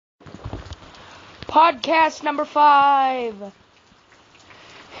Podcast number 5.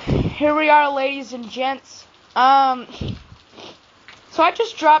 Here we are, ladies and gents. So I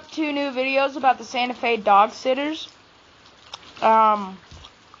just dropped 2 new videos about the Santa Fe dog sitters. The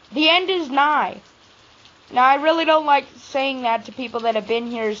end is nigh. Now, I really don't like saying that to people that have been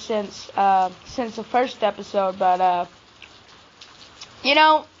here since the first episode, but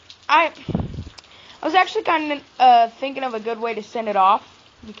I was actually kind of thinking of a good way to send it off,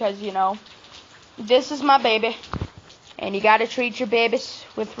 because this is my baby, and you gotta treat your babies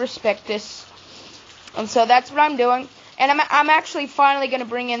with respect. And so that's what I'm doing. And I'm actually finally gonna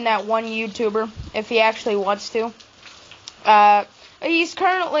bring in that one YouTuber if he actually wants to. He's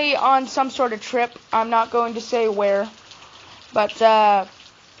currently on some sort of trip. I'm not going to say where, but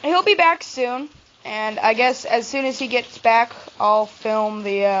he'll be back soon. And I guess as soon as he gets back, I'll film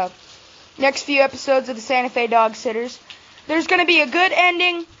the next few episodes of the Santa Fe Dog Sitters. There's gonna be a good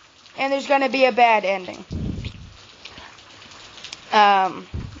ending, and there's gonna be a bad ending.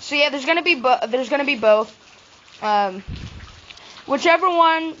 So yeah, there's gonna be both. Whichever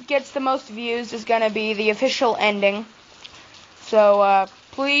one gets the most views is gonna be the official ending. So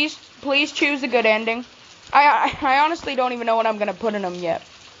please choose a good ending. I honestly don't even know what I'm gonna put in them yet.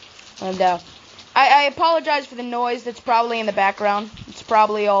 And I apologize for the noise that's probably in the background. It's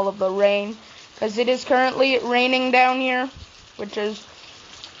probably all of the rain, because it is currently raining down here, which is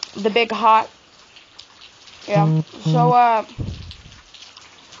the big hot. Yeah. So I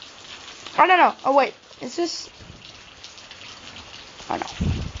don't know. Oh wait, is this? Oh no.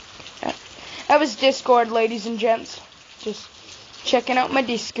 That was Discord, ladies and gents. Just checking out my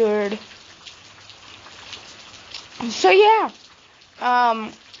Discord. So yeah.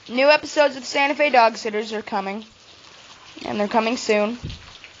 New episodes of Santa Fe Dog Sitters are coming, and they're coming soon.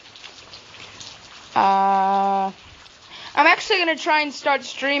 I'm actually going to try and start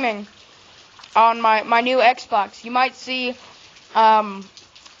streaming on my new Xbox. You might see,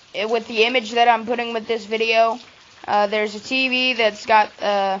 with the image that I'm putting with this video, there's a TV that's got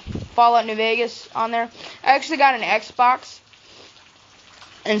Fallout New Vegas on there. I actually got an Xbox,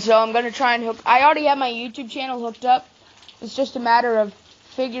 and so I'm going to try and I already have my YouTube channel hooked up. It's just a matter of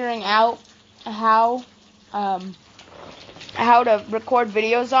figuring out how to record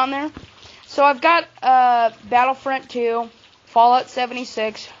videos on there. So I've got Battlefront 2, Fallout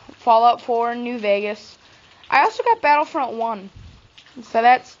 76, Fallout 4 in New Vegas. I also got Battlefront 1. So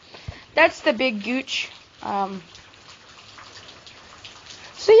that's the big gooch. So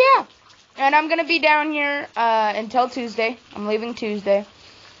yeah. And I'm going to be down here until Tuesday. I'm leaving Tuesday.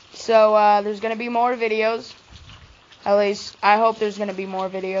 So there's going to be more videos. At least I hope there's going to be more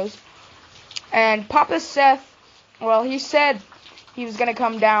videos. And Papa Seth, well, he said he was going to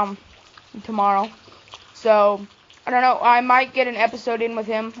come down tomorrow. So, I don't know. I might get an episode in with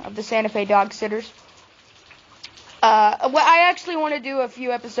him of the Santa Fe Dog Sitters. Well, I actually want to do a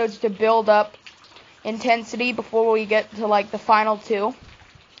few episodes to build up intensity before we get to, like, the final 2.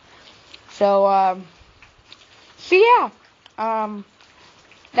 So yeah.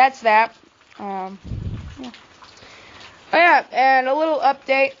 That's that. Yeah. Oh yeah, and a little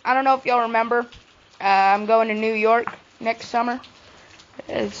update. I don't know if y'all remember. I'm going to New York next summer.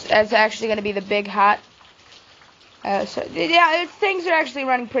 It's actually going to be the big hot. So yeah, things are actually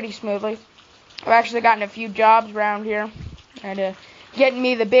running pretty smoothly. I've actually gotten a few jobs around here, and getting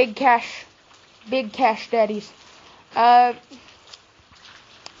me the big cash daddies. Yeah.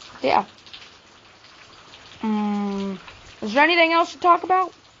 Is there anything else to talk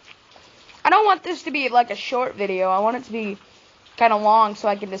about? I don't want this to be like a short video. I want it to be kind of long so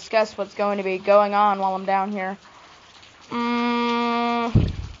I can discuss what's going to be going on while I'm down here.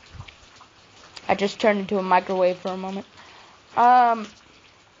 I just turned into a microwave for a moment. I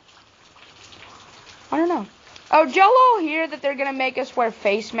don't know. Oh, did y'all all hear that they're gonna make us wear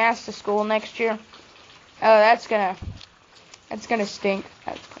face masks to school next year? Oh, that's gonna stink.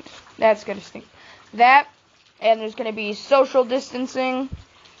 That's gonna stink. That, and there's gonna be social distancing.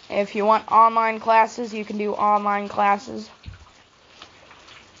 If you want online classes, you can do online classes.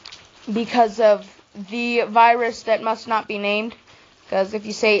 Because of the virus that must not be named. Because if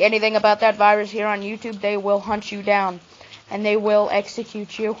you say anything about that virus here on YouTube, they will hunt you down. And they will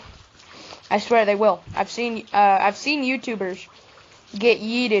execute you. I swear they will. I've seen YouTubers get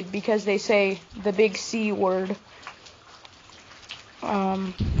yeeted because they say the big C word.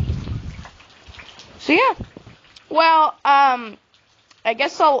 So yeah. Well, I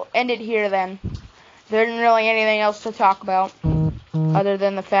guess I'll end it here then. There isn't really anything else to talk about, other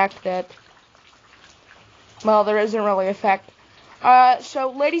than the fact that, well, there isn't really a fact.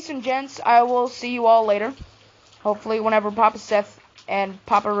 So, ladies and gents, I will see you all later. Hopefully, whenever Papa Seth and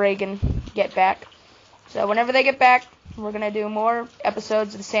Papa Reagan get back. So whenever they get back, we're going to do more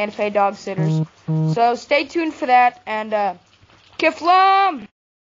episodes of the Santa Fe Dog Sitters. So stay tuned for that, and Kiflam!